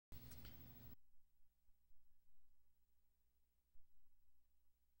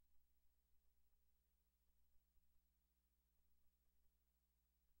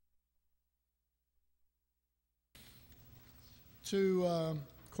to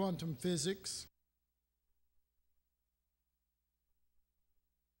quantum physics.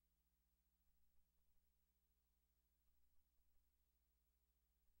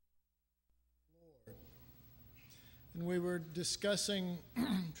 And we were discussing,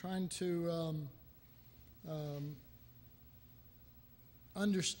 trying to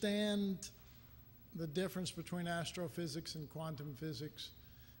understand the difference between astrophysics and quantum physics,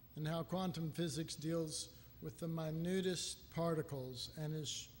 and how quantum physics deals with the minutest particles and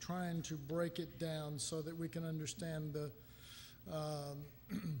is trying to break it down so that we can understand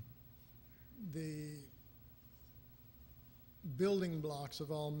the building blocks of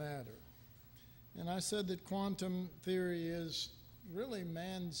all matter. And I said that quantum theory is really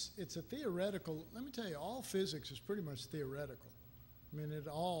it's a theoretical, let me tell you, all physics is pretty much theoretical. I mean, it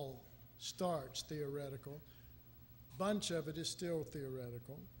all starts theoretical. Bunch of it is still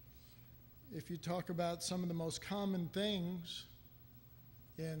theoretical. If you talk about some of the most common things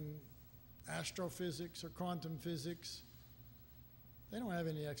in astrophysics or quantum physics, they don't have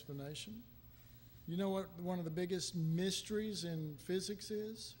any explanation. You know what one of the biggest mysteries in physics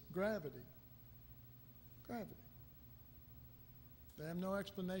is? Gravity. Gravity. They have no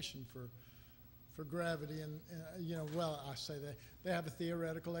explanation for gravity, and I say they have a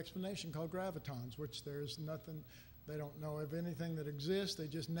theoretical explanation called gravitons, which there's nothing, they don't know of anything that exists. They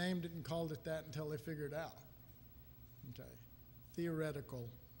just named it and called it that until they figured it out. Okay, theoretical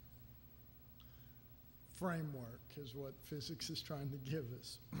framework is what physics is trying to give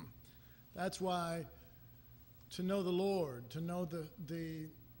us. That's why to know the Lord, to know the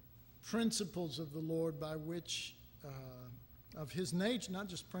principles of the Lord by which, of his nature, not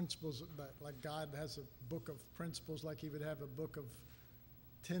just principles, but like God has a book of principles like he would have a book of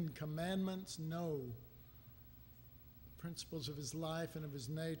 10 commandments. No. Principles of his life and of his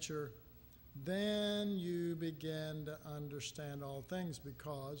nature. Then you begin to understand all things,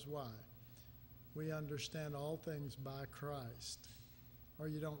 because why? We understand all things by Christ, or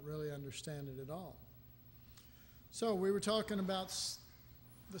you don't really understand it at all. So we were talking about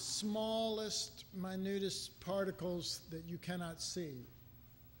the smallest, minutest particles that you cannot see.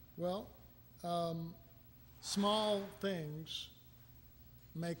 Well, small things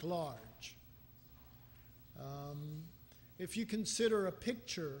make large. If you consider a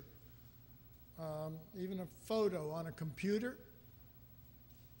picture, even a photo on a computer,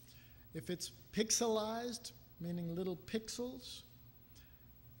 if it's pixelized, meaning little pixels,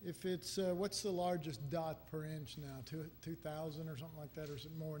 if it's, what's the largest dot per inch now? 2,000 or something like that, or is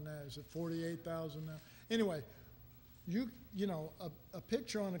it more than that? Is it 48,000 now? Anyway, a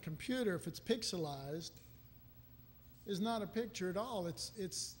picture on a computer, if it's pixelized, is not a picture at all.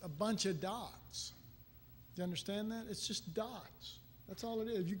 It's a bunch of dots. Do you understand that? It's just dots. That's all it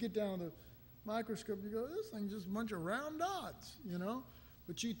is. You get down to the microscope, you go, this thing's just a bunch of round dots,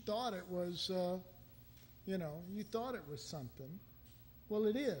 But you thought it was, you thought it was something. Well,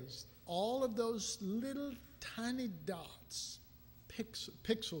 it is. All of those little tiny dots,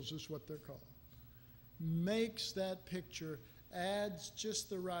 pixels is what they're called, makes that picture, adds just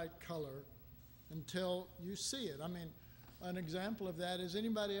the right color until you see it. I mean, an example of that is,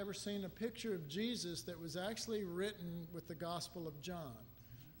 anybody ever seen a picture of Jesus that was actually written with the Gospel of John?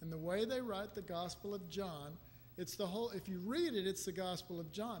 And the way they write the Gospel of John, it's the whole, if you read it, it's the Gospel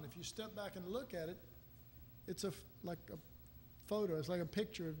of John. If you step back and look at it, it's like a photo. It's like a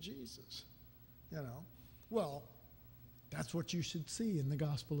picture of Jesus, Well, that's what you should see in the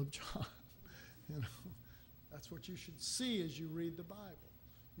Gospel of John, That's what you should see as you read the Bible.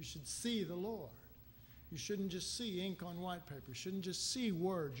 You should see the Lord. You shouldn't just see ink on white paper. You shouldn't just see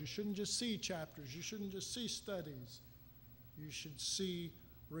words. You shouldn't just see chapters. You shouldn't just see studies. You should see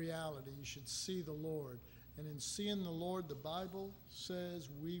reality. You should see the Lord. And in seeing the Lord, the Bible says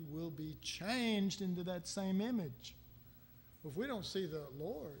we will be changed into that same image. If we don't see the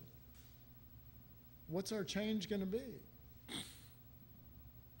Lord, what's our change going to be?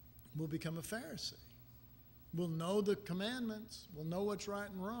 We'll become a Pharisee. We'll know the commandments. We'll know what's right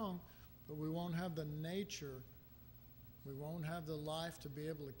and wrong, but we won't have the nature. We won't have the life to be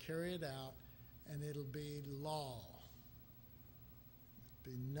able to carry it out, and it'll be law.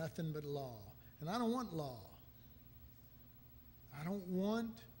 It'll be nothing but law. And I don't want law. I don't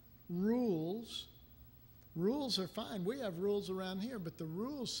want rules. Rules are fine. We have rules around here, but the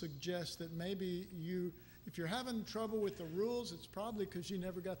rules suggest that maybe if you're having trouble with the rules, it's probably because you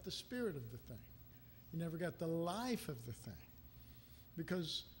never got the spirit of the thing. You never got the life of the thing.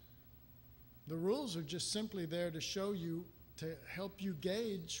 Because the rules are just simply there to show you, to help you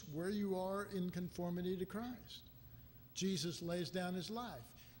gauge where you are in conformity to Christ. Jesus lays down his life.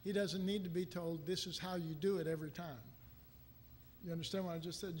 He doesn't need to be told, this is how you do it every time. You understand what I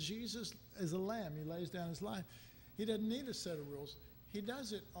just said? Jesus is a lamb. He lays down his life. He doesn't need a set of rules. He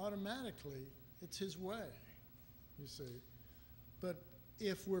does it automatically. It's his way, you see. But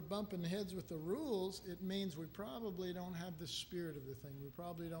if we're bumping heads with the rules, it means we probably don't have the spirit of the thing. We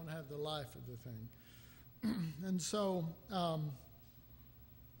probably don't have the life of the thing. And so,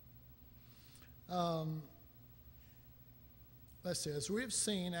 let's see, as we have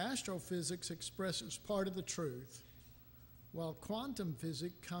seen, astrophysics expresses part of the truth, while quantum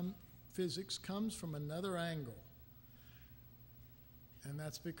physics comes from another angle. And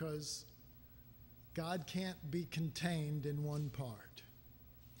that's because God can't be contained in one part.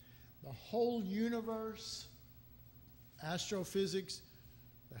 The whole universe, astrophysics,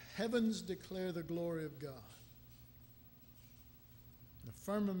 the heavens declare the glory of God. The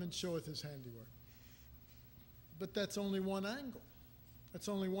firmament showeth his handiwork. But that's only one angle. That's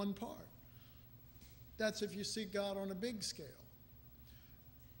only one part. That's if you see God on a big scale.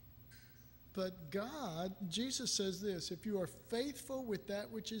 But God, Jesus says this, if you are faithful with that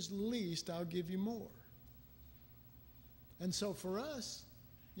which is least, I'll give you more. And so for us,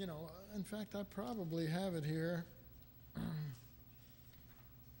 you know, in fact, I probably have it here.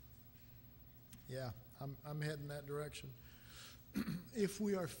 Yeah, I'm heading that direction. If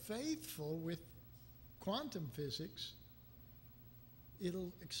we are faithful with quantum physics,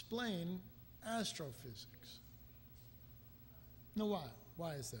 it'll explain astrophysics. Now, why?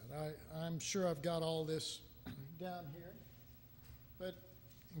 Why is that? I'm sure I've got all this down here, but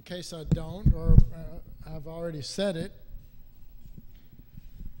in case I don't, or I've already said it,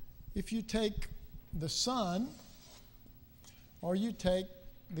 if you take the sun, or you take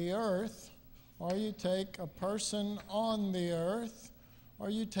the earth, or you take a person on the earth, or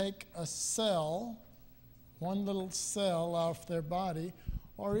you take a cell, one little cell off their body,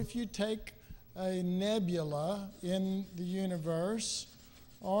 or if you take a nebula in the universe,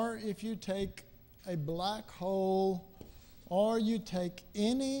 or if you take a black hole, or you take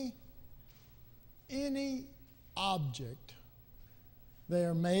any object, they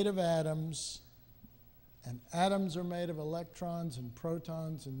are made of atoms, and atoms are made of electrons and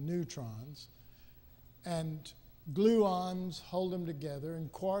protons and neutrons, and gluons hold them together,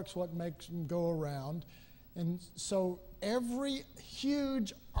 and quarks what makes them go around. And so every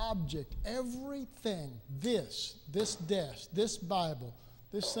huge object, everything, this desk, this Bible,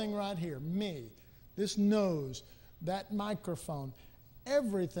 this thing right here, me, this nose, that microphone,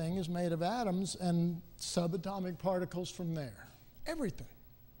 everything is made of atoms and subatomic particles from there. Everything.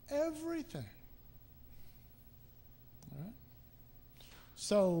 Everything. All right?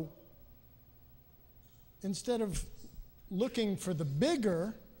 So instead of looking for the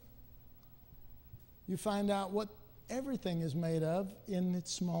bigger, you find out what everything is made of in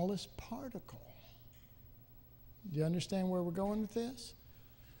its smallest particle. Do you understand where we're going with this?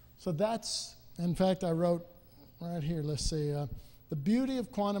 So that's, in fact, I wrote right here, let's see, the beauty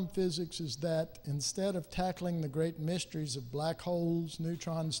of quantum physics is that instead of tackling the great mysteries of black holes,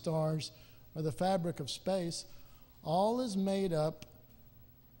 neutron stars, or the fabric of space, all is made up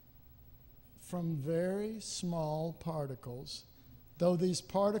from very small particles. Though these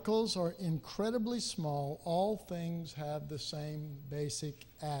particles are incredibly small, all things have the same basic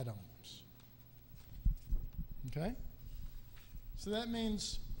atoms. Okay? So that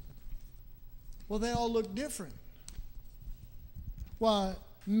means, well, they all look different. Why,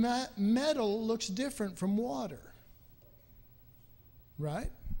 metal looks different from water. Right?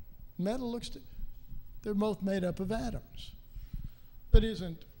 Metal looks, they're both made up of atoms. But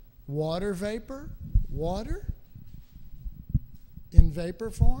isn't water vapor water in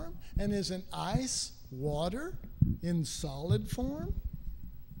vapor form? And isn't ice water in solid form?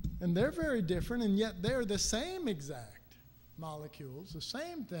 And they're very different, and yet they're the same exact molecules, the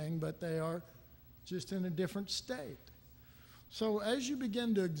same thing, but they are just in a different state. So as you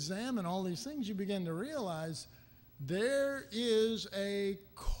begin to examine all these things, you begin to realize there is a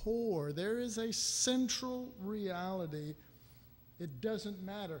core, there is a central reality. It doesn't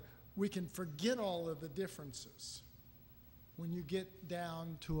matter. We can forget all of the differences when you get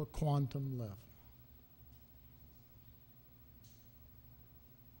down to a quantum level.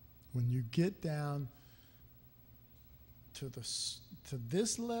 When you get down to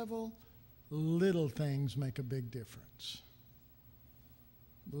this level, little things make a big difference.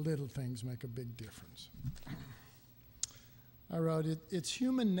 Little things make a big difference. I wrote, it's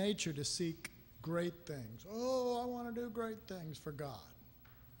human nature to seek great things. Oh, I want to do great things for God.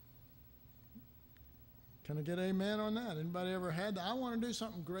 Can I get amen on that? Anybody ever had that? I want to do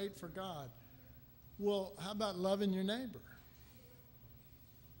something great for God. Well, how about loving your neighbor?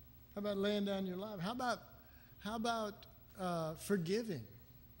 How about laying down your life? How about forgiving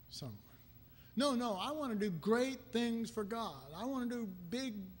someone. No, I want to do great things for God. I want to do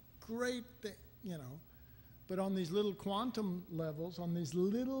big, great things, you know. But on these little quantum levels, on these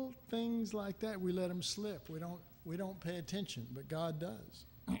little things like that, we let them slip. We don't pay attention, but God does.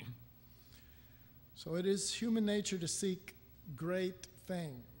 So it is human nature to seek great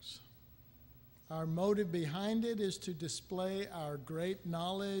things. Our motive behind it is to display our great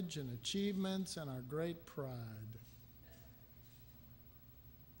knowledge and achievements and our great pride.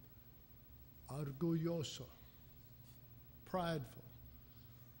 Orgulloso, prideful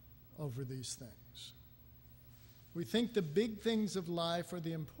over these things. We think the big things of life are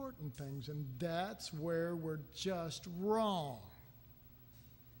the important things, and that's where we're just wrong.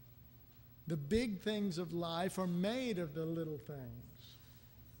 The big things of life are made of the little things.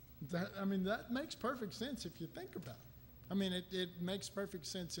 That makes perfect sense if you think about it. It makes perfect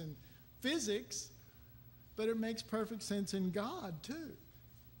sense in physics, but it makes perfect sense in God too.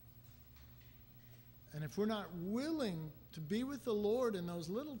 And if we're not willing to be with the Lord in those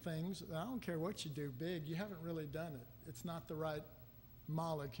little things, I don't care what you do big, you haven't really done it. It's not the right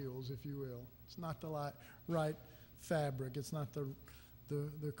molecules, if you will. It's not the right fabric. It's not the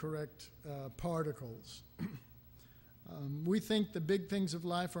correct particles. We think the big things of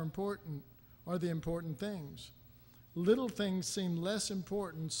life are the important things. Little things seem less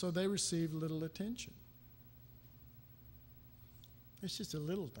important, so they receive little attention. It's just a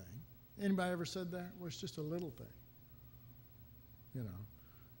little thing. Anybody ever said that? Well, it's just a little thing. You know.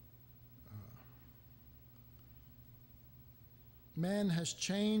 Man has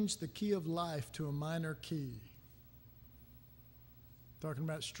changed the key of life to a minor key. Talking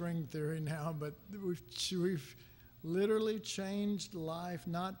about string theory now, but we've literally changed life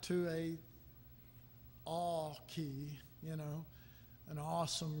not to a awe key, you know, an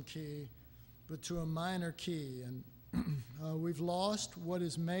awesome key, but to a minor key. And we've lost what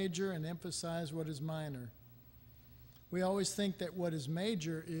is major and emphasized what is minor. We always think that what is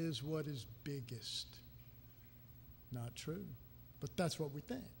major is what is biggest. Not true, but that's what we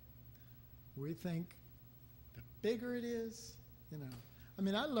think. We think the bigger it is, you know.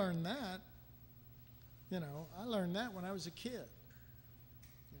 I learned that, when I was a kid.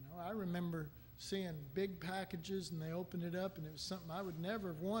 I remember seeing big packages and they opened it up and it was something I would never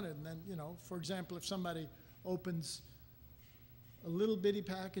have wanted. And then, for example, if somebody opens a little bitty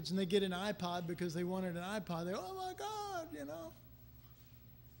package and they get an iPod because they wanted an iPod, they go, oh my God,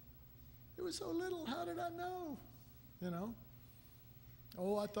 it was so little, how did I know?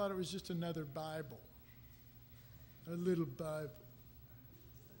 Oh, I thought it was just another Bible, a little Bible.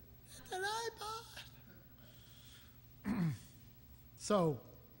 It's an iPod. So,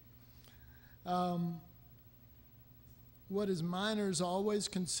 what is minor is always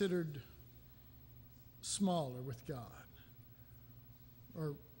considered smaller with God.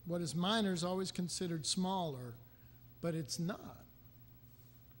 Or what is minor is always considered smaller, but it's not.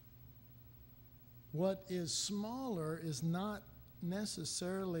 What is smaller is not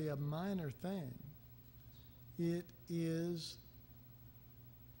necessarily a minor thing. It is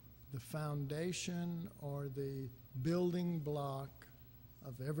the foundation or the building block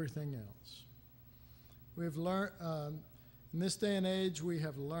of everything else. We've learned, in this day and age, we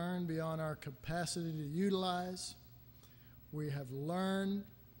have learned beyond our capacity to utilize. We have learned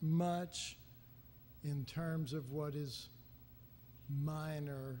much in terms of what is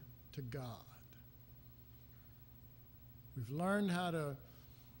minor to God. We've learned how to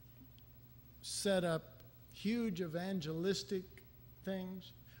set up huge evangelistic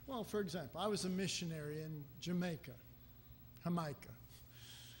things. Well, for example, I was a missionary in Jamaica,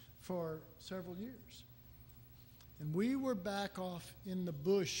 for several years. And we were back off in the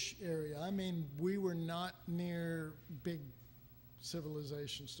bush area. We were not near big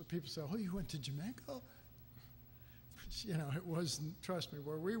civilizations. So people say, oh, you went to Jamaica? It wasn't, trust me,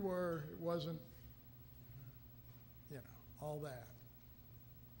 where we were, it wasn't, all that.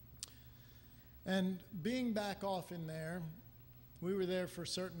 And being back off in there, we were there for a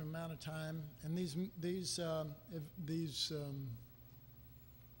certain amount of time, and these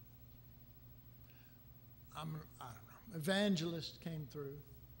evangelists came through,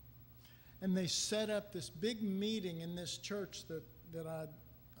 and they set up this big meeting in this church that I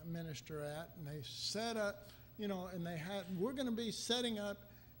minister at, and they set up, and we're going to be setting up,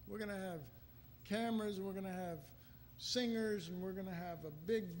 we're going to have cameras, we're going to have singers, and we're going to have a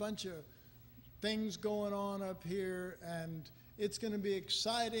big bunch of things going on up here, and it's going to be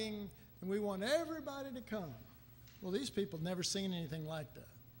exciting, and we want everybody to come. Well, these people had never seen anything like that,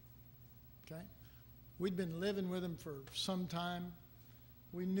 okay? We'd been living with them for some time.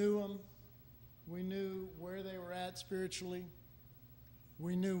 We knew them. We knew where they were at spiritually.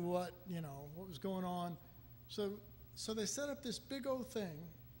 We knew what was going on. So they set up this big old thing,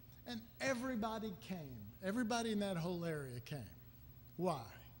 and everybody came. Everybody in that whole area came. Why?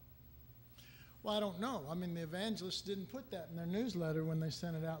 Well, I don't know. I mean, the evangelists didn't put that in their newsletter when they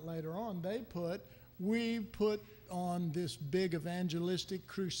sent it out later on. We put on this big evangelistic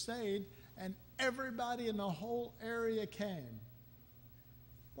crusade, and everybody in the whole area came.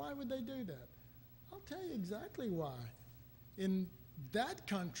 Why would they do that? I'll tell you exactly why. In that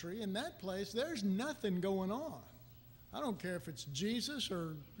country, in that place, there's nothing going on. I don't care if it's Jesus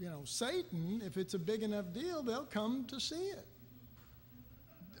or, Satan. If it's a big enough deal, they'll come to see it.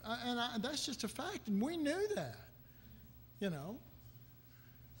 That's just a fact, and we knew that,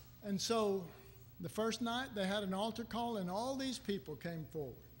 And so the first night they had an altar call, and all these people came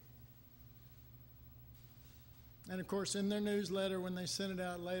forward. And of course, in their newsletter, when they sent it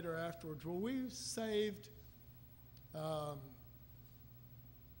out later afterwards, well, we saved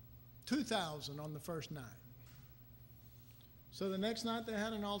 2,000 on the first night. So the next night they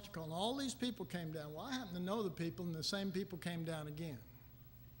had an altar call, and all these people came down. Well, I happen to know the people, and the same people came down again.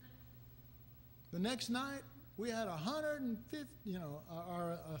 The next night, we had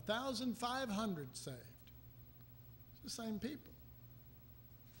 1,500 saved. It's the same people.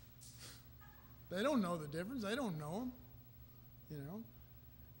 They don't know the difference. They don't know them,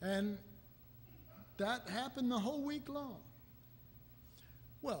 And that happened the whole week long.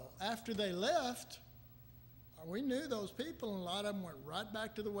 Well, after they left, we knew those people, and a lot of them went right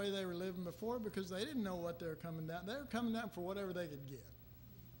back to the way they were living before because they didn't know what they were coming down. They were coming down for whatever they could get.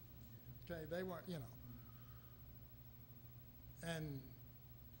 Okay, they weren't, And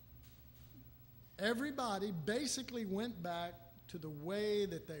everybody basically went back to the way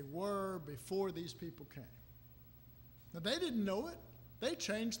that they were before these people came. Now, they didn't know it. They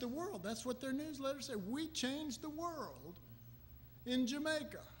changed the world. That's what their newsletter said. We changed the world in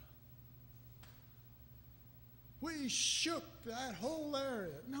Jamaica. We shook that whole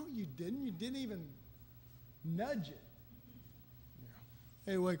area. No, you didn't. You didn't even nudge it.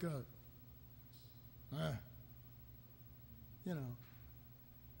 Hey, wake up.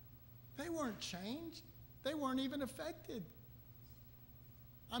 They weren't changed. They weren't even affected.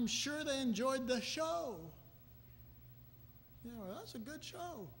 I'm sure they enjoyed the show. That's a good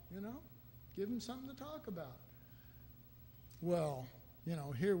show, Give them something to talk about. Well,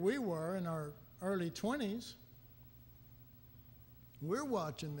 here we were in our early 20s. We're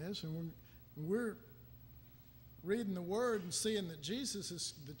watching this, and we're reading the Word and seeing that Jesus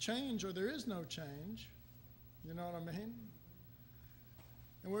is the change, or there is no change. You know what I mean?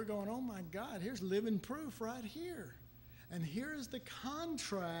 And we're going, oh my God, here's living proof right here. And here's the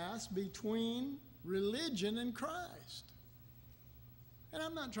contrast between religion and Christ. And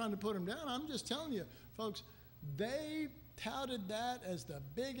I'm not trying to put them down. I'm just telling you, folks, they touted that as the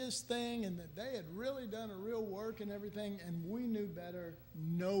biggest thing and that they had really done a real work and everything, and we knew better.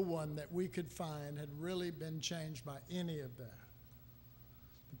 No one that we could find had really been changed by any of that.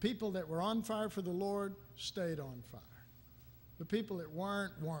 The people that were on fire for the Lord stayed on fire. The people that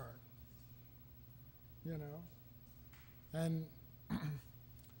weren't. And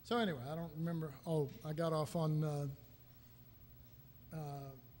so anyway, I don't remember. Oh, I got off on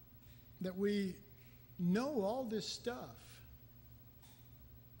that we know all this stuff.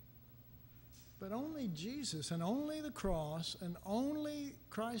 But only Jesus and only the cross and only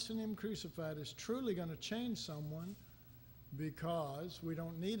Christ and Him crucified is truly going to change someone, because we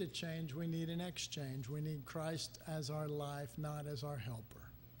don't need a change, we need an exchange. We need Christ as our life, not as our helper.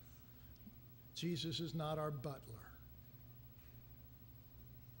 Jesus is not our butler.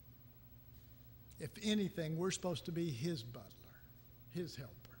 If anything, we're supposed to be His butler, His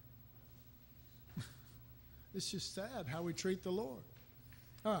helper. It's just sad how we treat the Lord.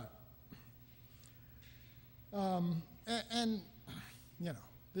 All right.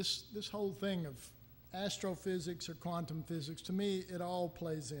 This whole thing of astrophysics or quantum physics, to me, it all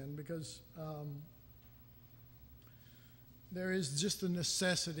plays in, because there is just a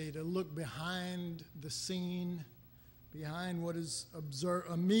necessity to look behind the scene, behind what is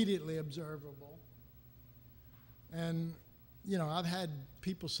immediately observable. And, I've had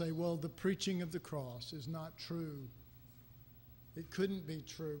people say, well, the preaching of the cross is not true. It couldn't be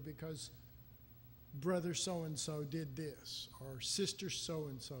true because brother so-and-so did this, or sister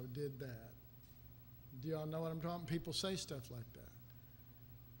so-and-so did that. Do y'all know what I'm talking about? People say stuff like that.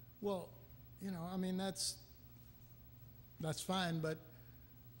 Well, that's fine, but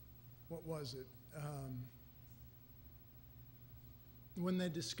what was it? When they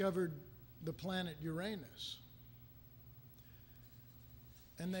discovered the planet Uranus,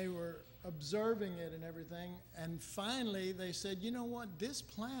 and they were observing it and everything, and finally they said, you know what, this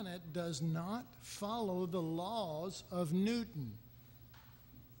planet does not follow the laws of Newton.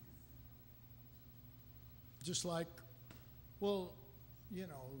 Just like, well, you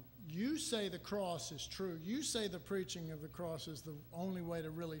know, you say the cross is true. You say the preaching of the cross is the only way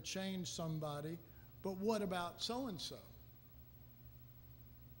to really change somebody, but what about so-and-so?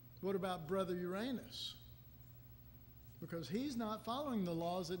 What about Brother Uranus? Because he's not following the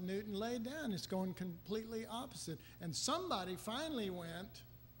laws that Newton laid down. It's going completely opposite. And somebody finally went,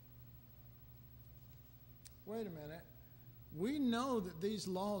 wait a minute. We know that these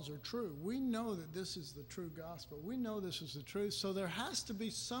laws are true. We know that this is the true gospel. We know this is the truth. So there has to be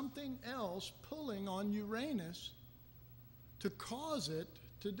something else pulling on Uranus to cause it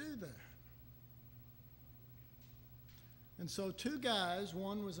to do that. And so two guys,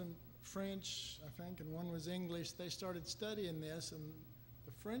 one was in French, I think, and one was English, they started studying this, and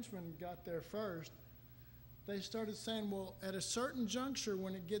the Frenchman got there first. They started saying, well, at a certain juncture,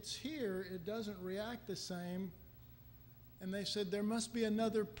 when it gets here, it doesn't react the same. And they said there must be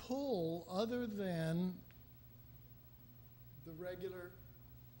another pull other than the regular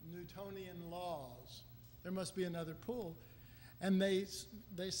Newtonian laws. There must be another pull. And they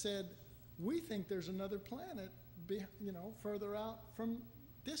said, we think there's another planet, further out from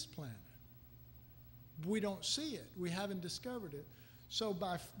this planet. We don't see it. We haven't discovered it. So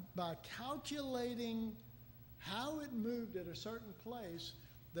by calculating how it moved at a certain place,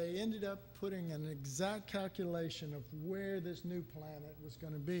 they ended up putting an exact calculation of where this new planet was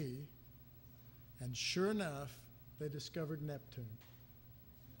going to be. And sure enough, they discovered Neptune.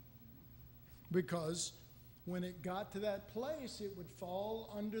 Because when it got to that place, it would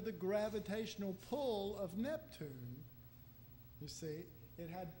fall under the gravitational pull of Neptune. You see, it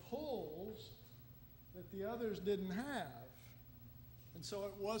had pulls that the others didn't have. And so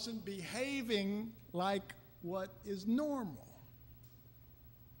it wasn't behaving like what is normal.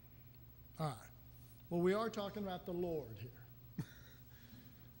 All right. Well, we are talking about the Lord here.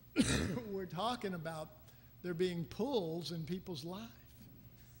 We're talking about there being pulls in people's life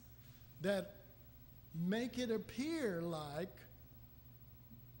that make it appear like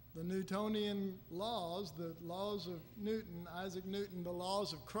the Newtonian laws, the laws of Newton, Isaac Newton, the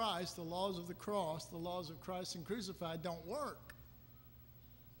laws of Christ, the laws of the cross, the laws of Christ and crucified don't work,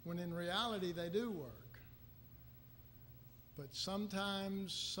 when in reality they do work. But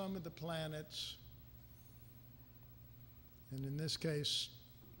sometimes some of the planets, and in this case,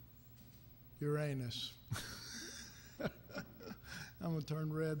 Uranus. I'm going to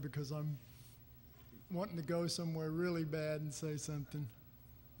turn red because I'm wanting to go somewhere really bad and say something,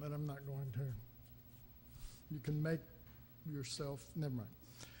 but I'm not going to. You can make yourself, never mind.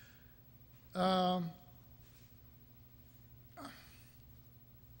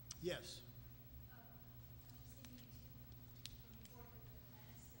 Yes.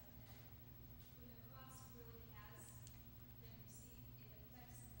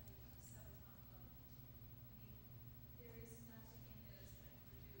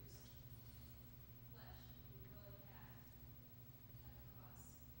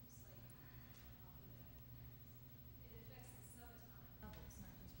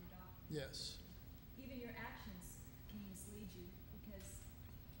 Yes. Even your actions can mislead you, because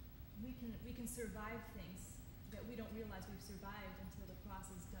we can survive things that we don't realize we've survived until the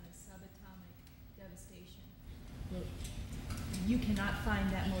cross has done a subatomic devastation. Look. You cannot find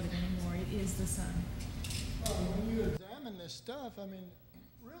that motive anymore. It is the sun. Well, when you examine this stuff, I mean,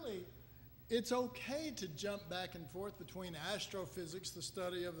 really, it's okay to jump back and forth between astrophysics, the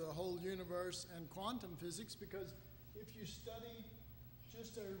study of the whole universe, and quantum physics, because if you study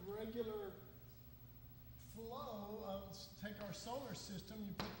just a regular flow of, take our solar system,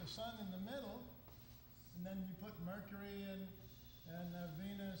 you put the sun in the middle, and then you put Mercury and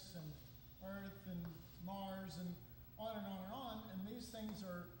Venus and Earth and Mars and on and on and on, and these things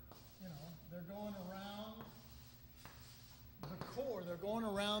are, they're going around the core, they're going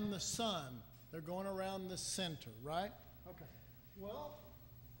around the sun, they're going around the center, right? Okay. Well,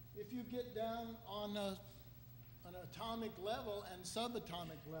 if you get down on an atomic level and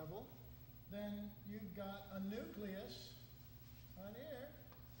subatomic level, then you've got a nucleus right here,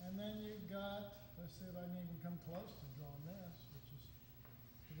 and then you've got, let's see if I can even come close to drawing this, which is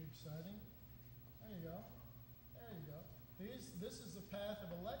pretty exciting. There you go. There you go. This is the path of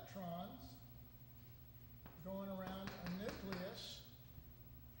electrons going around a nucleus.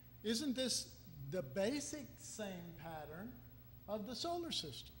 Isn't this the basic same pattern of the solar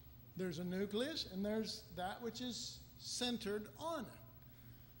system? There's a nucleus, and there's that which is centered on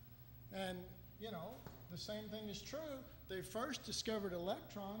it. And, the same thing is true. they first discovered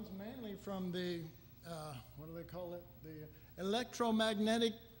electrons mainly from the, what do they call it? The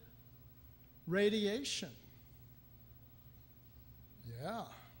electromagnetic radiation. Yeah,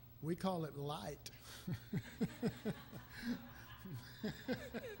 we call it light.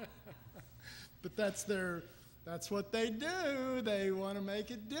 But that's what they do. They want to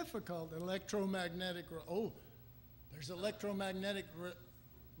make it difficult. Electromagnetic, there's electromagnetic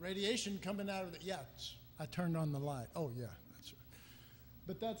radiation coming out of the, yeah, I turned on the light. Oh, yeah, that's right.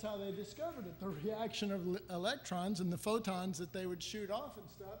 But that's how they discovered it, the reaction of electrons and the photons that they would shoot off and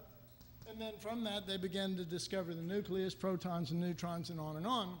stuff. And then from that, they began to discover the nucleus, protons and neutrons, and on and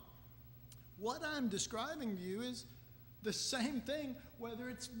on. What I'm describing to you is the same thing, whether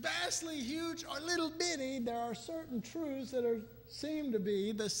it's vastly huge or little bitty. There are certain truths that seem to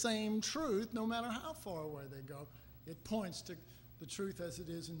be the same truth, no matter how far away they go. It points to the truth as it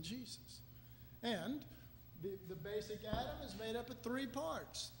is in Jesus. And the basic atom is made up of 3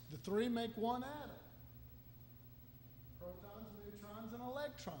 parts. The 3 make one atom. Protons, neutrons, and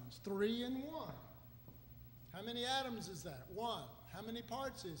electrons. 3 in 1. How many atoms is that? 1. How many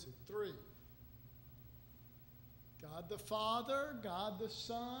parts is it? 3. God the Father, God the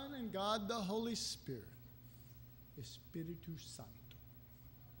Son, and God the Holy Spirit. Espiritu Santo.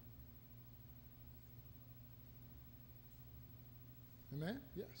 Amen?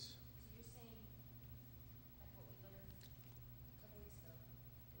 Yes. So you're saying, like what we learned a couple weeks ago,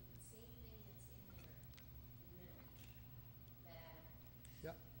 the same thing that's in there, in the middle, that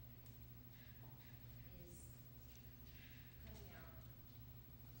Yeah. is coming out of that.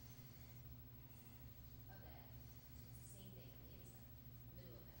 So it's the same thing on the inside, the middle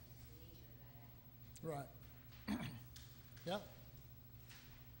of that, the nature of that atom. Right. Yeah.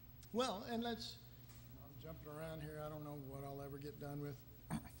 Well, and I'm jumping around here. I don't know what I'll ever get done with.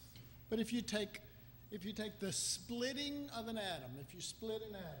 But if you take the splitting of an atom, if you split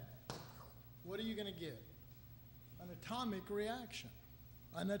an atom, what are you going to get? An atomic reaction.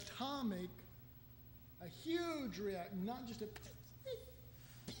 A huge reaction, not just an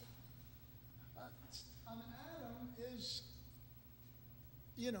atom is,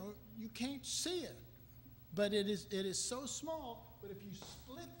 you can't see it. But it is so small, but if you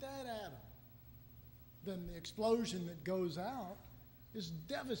split that atom, then the explosion that goes out is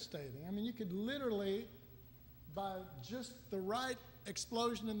devastating. I mean, you could literally, by just the right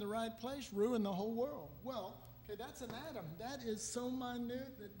explosion in the right place, ruin the whole world. Well, okay, that's an atom. That is so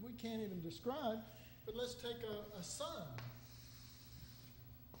minute that we can't even describe. But let's take a sun.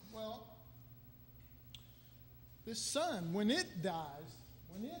 Well, this sun, when it dies,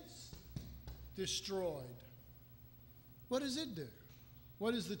 when it's destroyed, what does it do?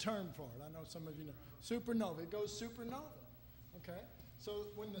 What is the term for it? I know some of you know. Supernova. It goes supernova. Okay? So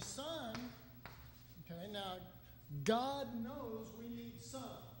when the sun, okay, now God knows we need suns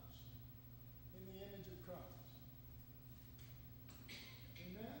in the image of Christ.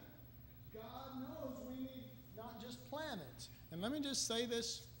 Amen? God knows we need not just planets. And let me just say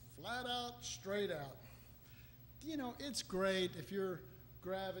this flat out, straight out. It's great if you're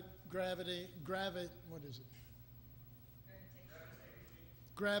what is it?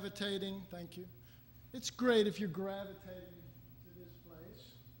 Gravitating, thank you. It's great if you're gravitating to this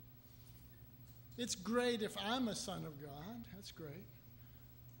place. It's great if I'm a son of God. That's great.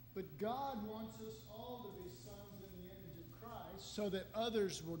 But God wants us all to be sons in the image of Christ so that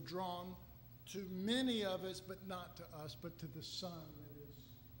others will drawn to many of us, but not to us, but to the Son that is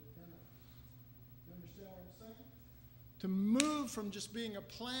within us. You understand what I'm saying? To move from just being a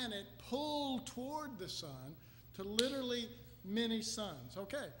planet pulled toward the sun to literally many suns.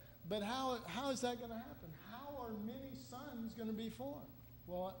 Okay, but how is that going to happen? How are many suns going to be formed?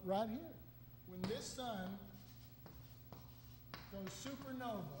 Well, right here. When this sun goes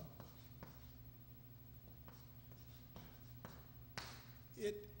supernova,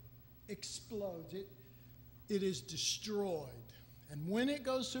 it explodes. It is destroyed. And when it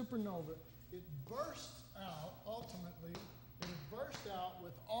goes supernova, it bursts out, ultimately, it'll burst out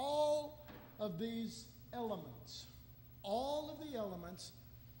with all of these elements. All of the elements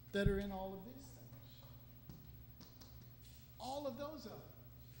that are in all of these things. All of those elements.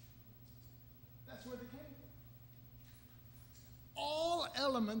 That's where they came from. All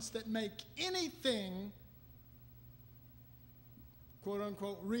elements that make anything, quote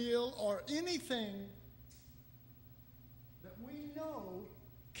unquote, real, or anything that we know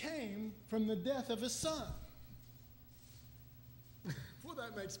came from the death of a son. Well,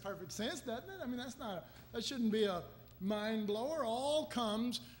 that makes perfect sense, doesn't it? I mean, that shouldn't be a mind blower. All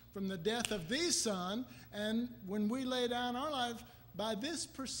comes from the death of the Son, and when we lay down our life, by this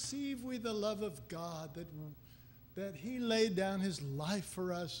perceive we the love of God, that he laid down his life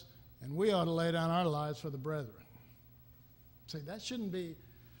for us, and we ought to lay down our lives for the brethren. See, that shouldn't be,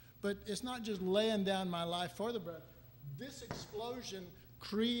 but it's not just laying down my life for the brethren. This explosion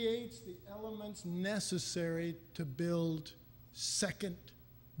creates the elements necessary to build second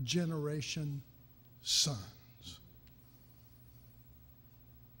generation sons.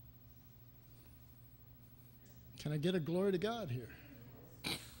 Can I get a glory to God here?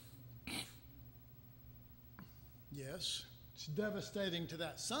 Yes, it's devastating to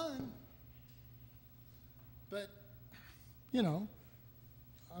that son. But, you know,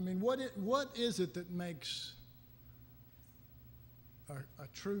 I mean, what is it that makes a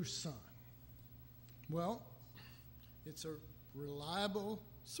true son? Well, it's a reliable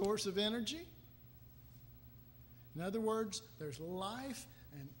source of energy. In other words, there's life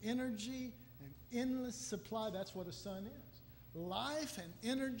and energy and endless supply. That's what a sun is. Life and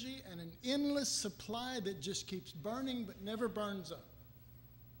energy and an endless supply that just keeps burning but never burns up.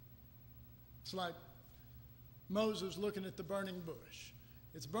 It's like Moses looking at the burning bush.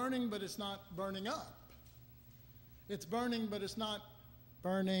 It's burning, but it's not burning up. It's burning, but it's not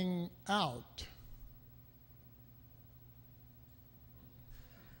burning out.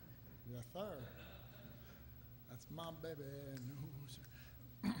 Yes, sir. That's my baby.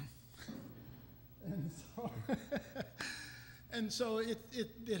 No, sir. And so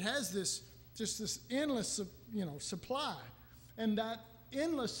it has this endless supply, and that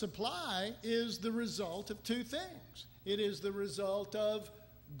endless supply is the result of two things. It is the result of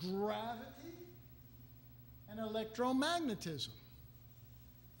gravity and electromagnetism.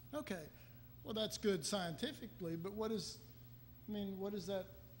 Okay, well that's good scientifically, but what does that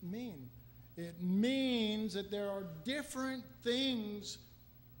mean? It means that there are different things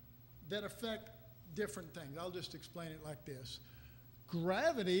that affect different things. I'll just explain it like this.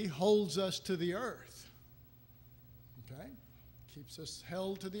 Gravity holds us to the earth. Okay? Keeps us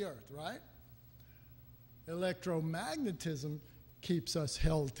held to the earth, right? Electromagnetism keeps us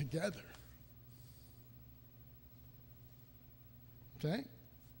held together. Okay?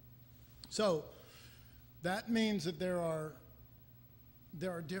 So, that means that there are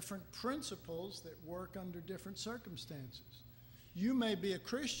different principles that work under different circumstances. You may be a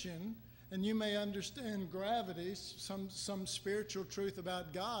Christian and you may understand gravity, some spiritual truth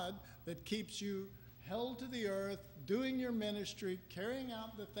about God that keeps you held to the earth, doing your ministry, carrying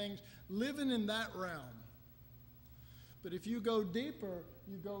out the things, living in that realm. But if you go deeper,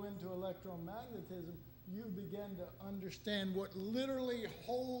 you go into electromagnetism, you begin to understand what literally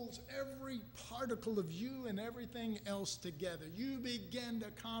holds every particle of you and everything else together. You begin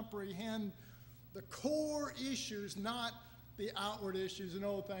to comprehend the core issues, not the outward issues, and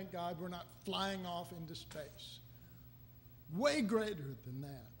oh, thank God we're not flying off into space. Way greater than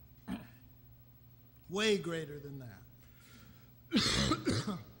that. Way greater than that.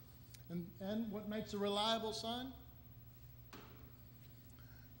 and what makes a reliable sun?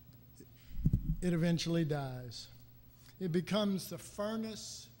 It eventually dies. It becomes the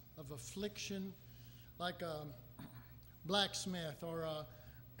furnace of affliction, like a blacksmith or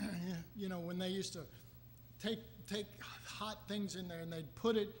when they used to take hot things in there and they'd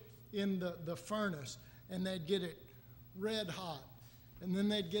put it in the furnace and they'd get it red hot and then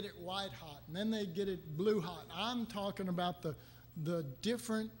they'd get it white hot and then they'd get it blue hot. I'm talking about the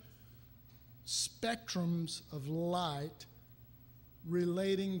different spectrums of light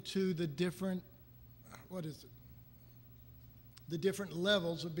relating to the different, the different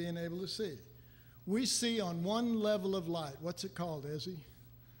levels of being able to see. We see on one level of light. What's it called, Ezzy?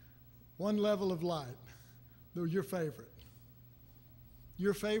 One level of light. Your favorite.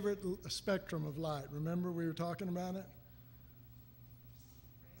 Your favorite spectrum of light. Remember we were talking about it?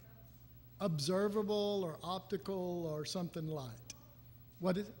 Observable or optical or something light.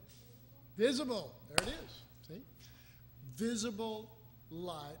 What is it? Visible. There it is. See? Visible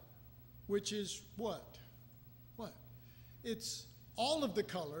light, which is what? What? It's all of the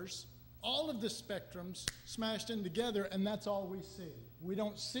colors, all of the spectrums smashed in together, and that's all we see. We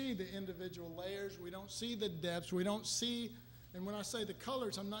don't see the individual layers. We don't see the depths. We don't see, and when I say the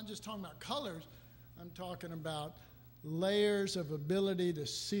colors, I'm not just talking about colors. I'm talking about layers of ability to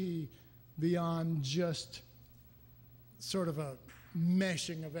see beyond just sort of a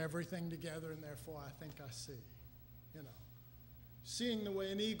meshing of everything together, and therefore I think I see, Seeing the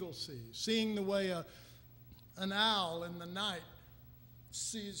way an eagle sees, seeing the way an owl in the night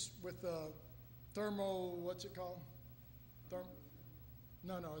sees with a what's it called?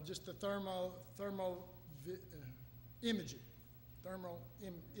 Just the thermal imaging,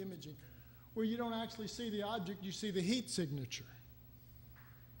 imaging, where you don't actually see the object, you see the heat signature.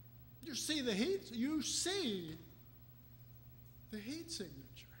 You see the heat, you see the heat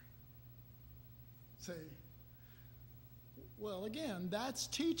signature. See? Well, again, that's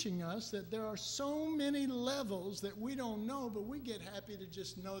teaching us that there are so many levels that we don't know, but we get happy to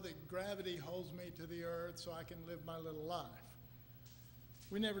just know that gravity holds me to the earth so I can live my little life.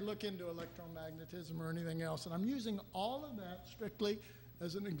 We never look into electromagnetism or anything else, and I'm using all of that strictly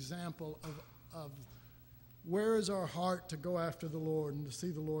as an example of where is our heart to go after the Lord and to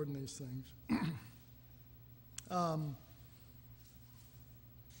see the Lord in these things. All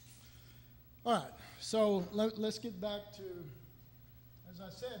right, so let's get back to, as I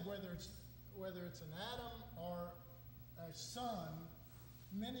said, whether it's an atom or a sun,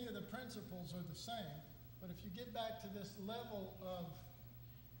 many of the principles are the same. But if you get back to this level of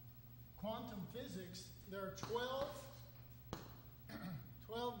quantum physics, there are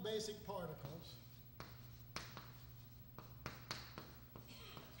 12 basic particles.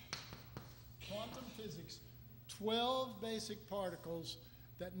 Quantum physics, 12 basic particles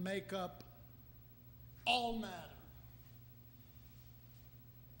that make up all matter.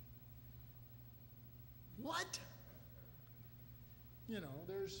 What? You know,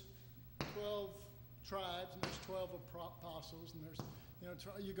 there's 12 tribes, and there's 12 apostles, and there's, you know,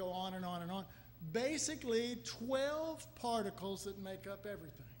 you go on and on and on. Basically, 12 particles that make up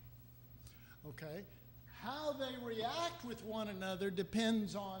everything. Okay? How they react with one another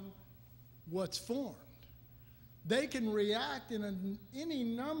depends on what's formed. They can react in any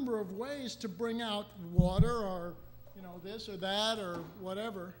number of ways to bring out water or, you know, this or that or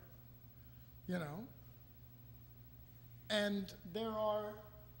whatever, you know. And there are,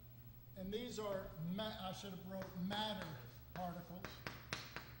 and these are, I should have wrote matter particles,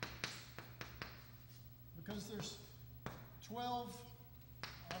 because there's 12,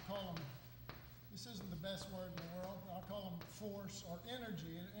 I'll call them, this isn't the best word in the world, I'll call them force or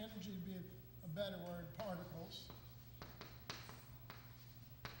energy. Energy would be a better word, particles.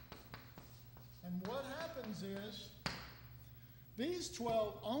 And what happens is, these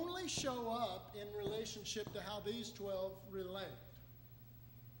 12 only show up in relationship to how these 12 relate.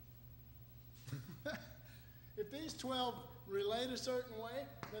 If these 12 relate a certain way,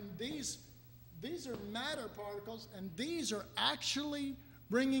 then these are matter particles, and these are actually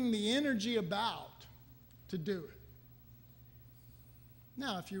bringing the energy about to do it.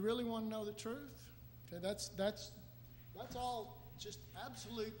 Now, if you really want to know the truth, okay, that's all just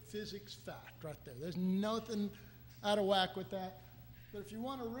absolute physics fact right there. There's nothing out of whack with that. But if you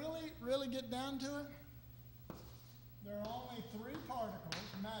want to really, really get down to it, there are only 3 particles,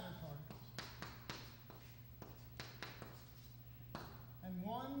 matter particles, and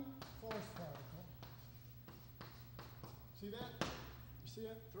 1 force particle. See that? You see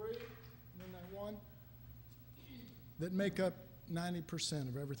it? 3, and then that 1, that make up 90%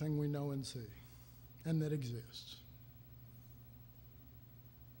 of everything we know and see, and that exists.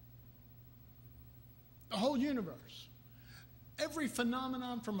 The whole universe. Every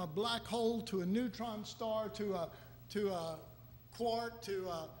phenomenon, from a black hole to a neutron star to a quark to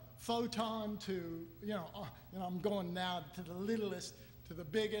a photon to, I'm going now to the littlest to the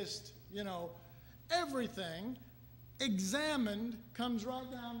biggest, everything examined comes right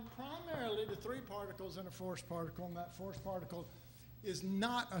down primarily to 3 particles and a force particle, and that force particle is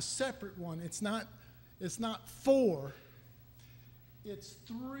not a separate one. It's not 4. It's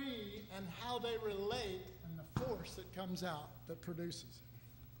 3 and how they relate and the force that comes out that produces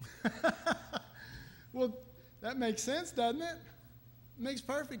it. Well, that makes sense, doesn't it? It makes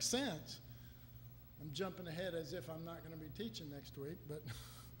perfect sense. I'm jumping ahead as if I'm not going to be teaching next week,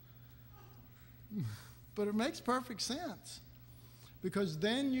 but it makes perfect sense. Because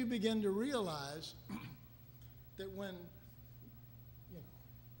then you begin to realize that when,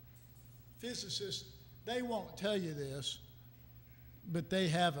 physicists, they won't tell you this, but they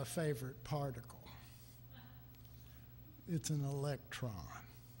have a favorite particle. It's an electron.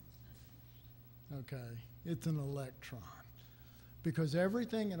 Okay? It's an electron. Because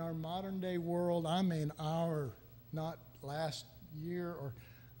everything in our modern day world, I mean not last year, or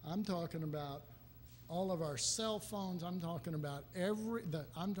I'm talking about all of our cell phones, I'm talking about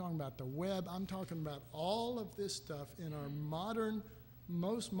I'm talking about the web, I'm talking about all of this stuff in our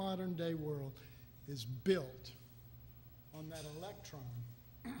most modern day world is built on that electron.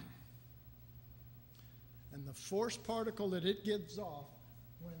 And the force particle that it gives off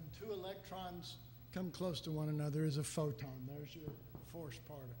when 2 electrons come close to one another is a photon. There's your force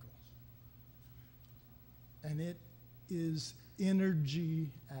particles. And it is energy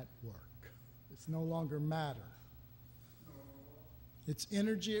at work. It's no longer matter. It's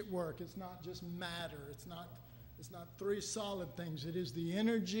energy at work. It's not just matter. It's not 3 solid things. It is the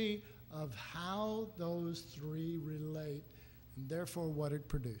energy of how those 3 relate and therefore what it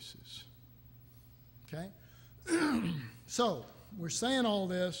produces. Okay? So, we're saying all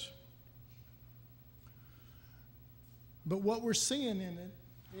this, but what we're seeing in it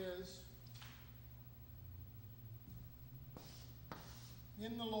is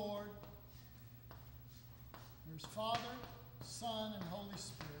in the Lord, there's Father, Son, and Holy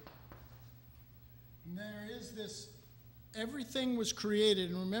Spirit. And there is this, everything was created.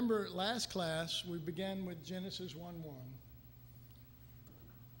 And remember, last class, we began with Genesis 1:1.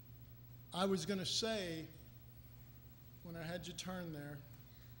 I was going to say, when I had you turn there,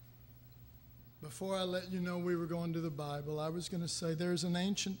 before I let you know we were going to the Bible, I was going to say there's an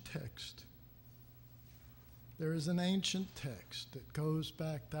ancient text. There is an ancient text that goes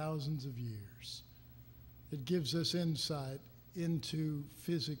back thousands of years. It gives us insight into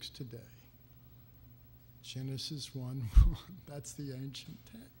physics today. Genesis 1:1, that's the ancient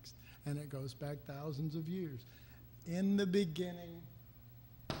text. And it goes back thousands of years. In the beginning,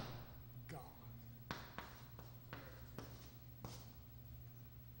 God.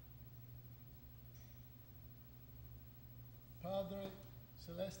 Padre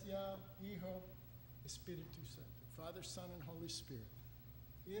Celestial, Hijo, Espíritu Santo. Father, Son, and Holy Spirit.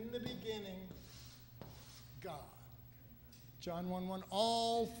 In the beginning, God. John 1:1,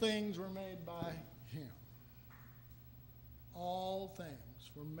 all things were made by him. All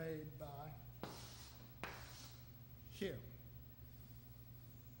things were made by him.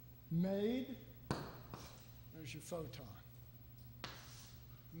 Made, there's your photon.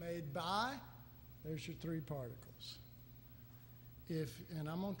 Made by, there's your three particles. And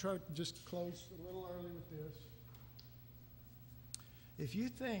I'm going to try to just close a little early with this. If you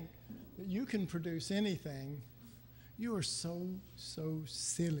think that you can produce anything, you are so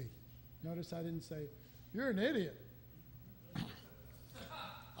silly. Notice I didn't say, you're an idiot.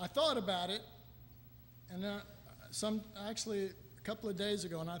 I thought about it, and actually a couple of days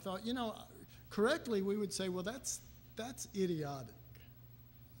ago, and I thought, correctly we would say, well, that's idiotic.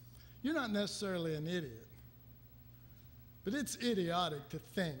 You're not necessarily an idiot, but it's idiotic to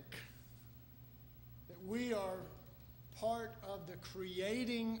think that we are part of the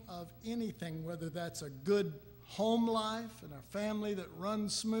creating of anything, whether that's a good home life and a family that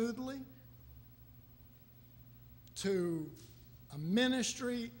runs smoothly, to a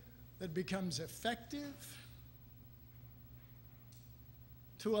ministry that becomes effective,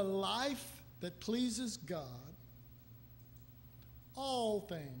 to a life that pleases God. All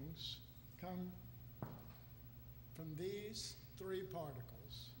things come from these three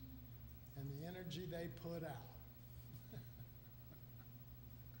particles and the energy they put out.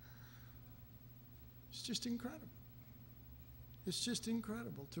 It's just incredible. It's just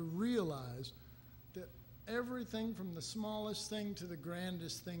incredible to realize that everything from the smallest thing to the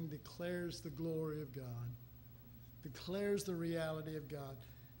grandest thing declares the glory of God, declares the reality of God,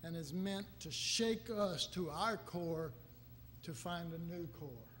 and is meant to shake us to our core to find a new core.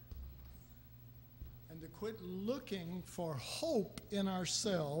 And to quit looking for hope in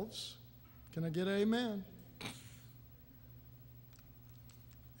ourselves. Can I get an amen?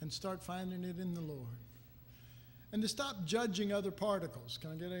 And start finding it in the Lord. And to stop judging other particles.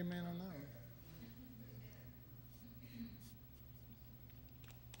 Can I get an amen on that?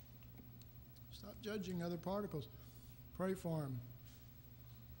 Stop judging other particles. Pray for them.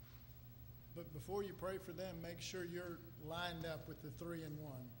 But before you pray for them, make sure you're lined up with the 3 in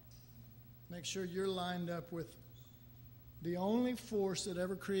 1. Make sure you're lined up with the only force that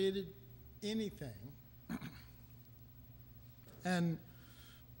ever created anything. And,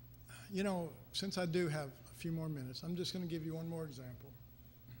 since I do have a few more minutes, I'm just going to give you one more example.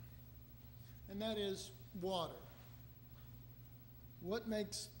 And that is water. What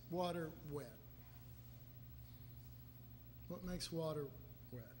makes water wet? What makes water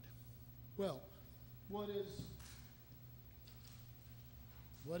wet? Well, what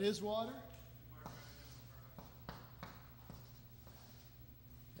is water?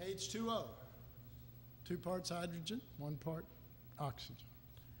 H2O. 2 parts hydrogen, 1 part oxygen.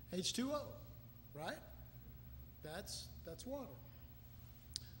 H2O, right? That's water.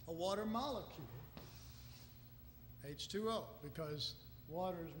 A water molecule, H2O, because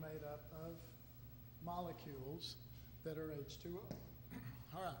water is made up of molecules that are H2O.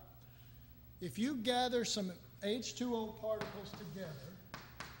 All right. If you gather some H2O particles together,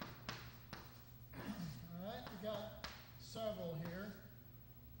 all right, we got several here.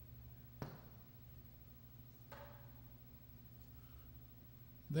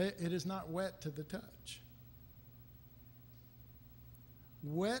 It is not wet to the touch.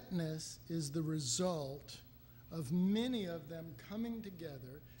 Wetness is the result of many of them coming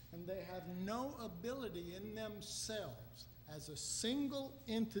together, and they have no ability in themselves as a single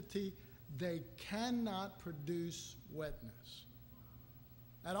entity, they cannot produce wetness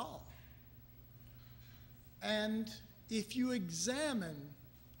at all. And if you examine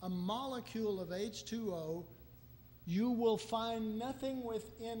a molecule of H2O, you will find nothing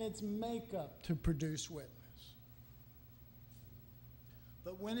within its makeup to produce wetness.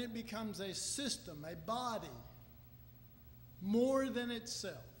 But when it becomes a system, a body, more than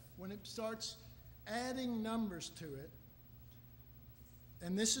itself, when it starts adding numbers to it,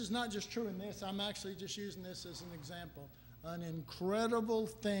 and this is not just true in this, I'm actually just using this as an example, an incredible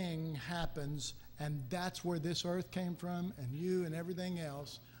thing happens, and that's where this earth came from, and you and everything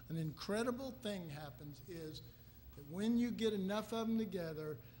else. An incredible thing happens is that when you get enough of them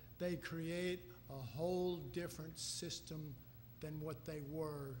together, they create a whole different system than what they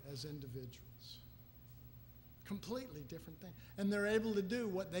were as individuals. Completely different thing. And they're able to do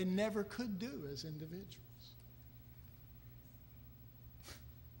what they never could do as individuals.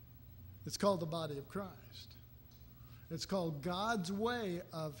 It's called the body of Christ. It's called God's way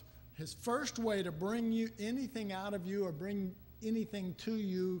of, his first way to bring you anything out of you or bring anything to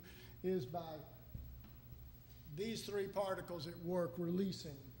you is by these three particles at work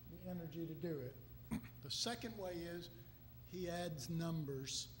releasing the energy to do it. The second way is he adds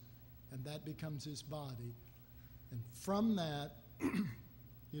numbers, and that becomes his body. And from that,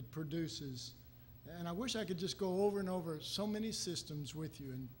 it produces, and I wish I could just go over and over so many systems with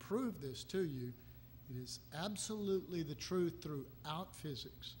you and prove this to you. It is absolutely the truth throughout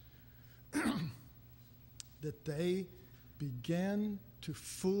physics that they began to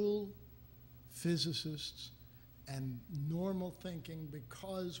fool physicists and normal thinking,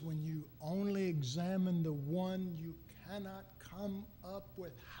 because when you only examine the one, you cannot come up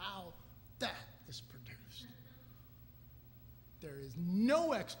with how that is produced. There is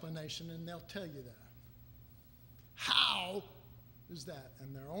no explanation, and they'll tell you that. How is that?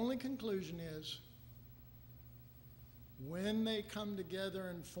 And their only conclusion is when they come together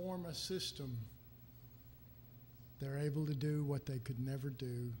and form a system, they're able to do what they could never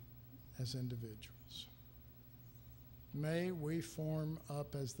do as individuals. May we form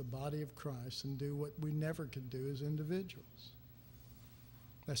up as the body of Christ and do what we never could do as individuals.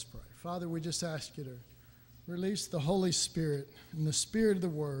 Let's pray. Father, we just ask you to release the Holy Spirit and the Spirit of the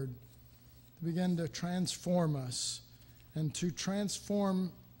Word to begin to transform us and to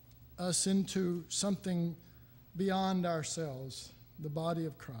transform us into something beyond ourselves, the body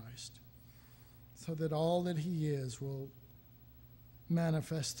of Christ, so that all that he is will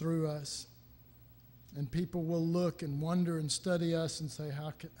manifest through us. And people will look and wonder and study us and say,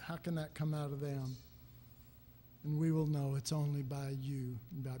 how can that come out of them? And we will know it's only by you,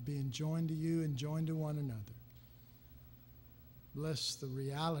 by being joined to you and joined to one another. Bless the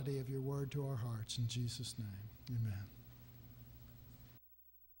reality of your word to our hearts. In Jesus' name, amen.